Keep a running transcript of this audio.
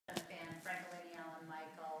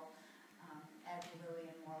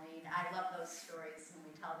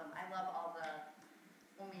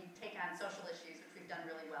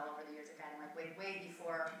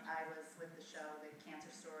before I was with the show, the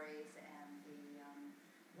cancer stories, and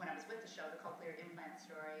when I was with the show, the cochlear implant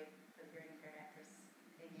story for the hearing impaired actress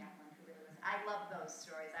Amy Ackland, who really was. I love those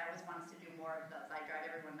stories. I always want us to do more of those. I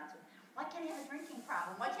drive everyone nuts with, why can't you have a drinking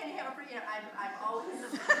problem? Why can't you have a I'm always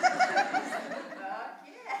okay.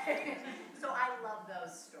 So I love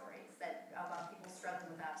those stories about people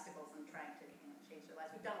struggling with obstacles and trying to change their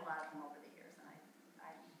lives. We've done a lot of them over the years, and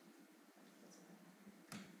Alan,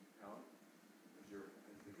 is your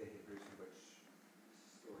executive producer, which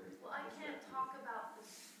story? Well, I can't talk about the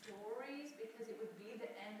stories because it would be the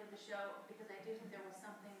end of the show, because I do think there was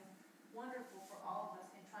something wonderful for all of us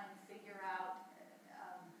in trying to figure out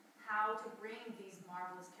how to bring these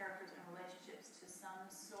marvelous characters and relationships to some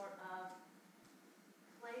sort of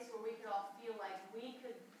place where we could all feel like we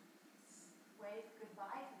could wave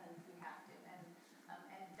goodbye to them if we have to, and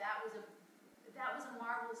that was a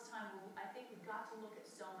marvelous time. I think we got to look at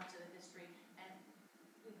so much of the history, and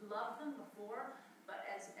we loved them before, but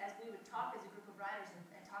as we would talk as a group of writers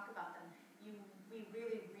and talk about them, we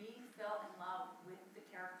really fell in love with the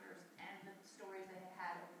characters and the stories they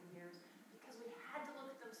had over the years, because we had to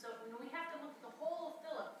look at them. So we have to look at the whole of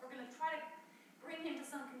Philip. If we're going to try to bring him to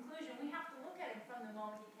some conclusion, we have to look at him from the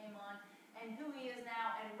moment he came on and who he is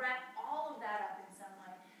now, and wrap all of that up in some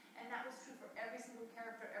way. And that was true for every single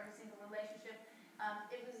character, every single relationship.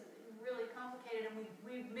 It was really complicated, and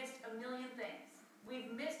we've missed a million things. We've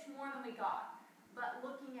missed more than we got, but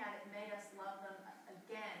looking at it made us love them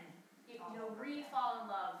again. Fall in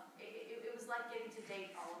love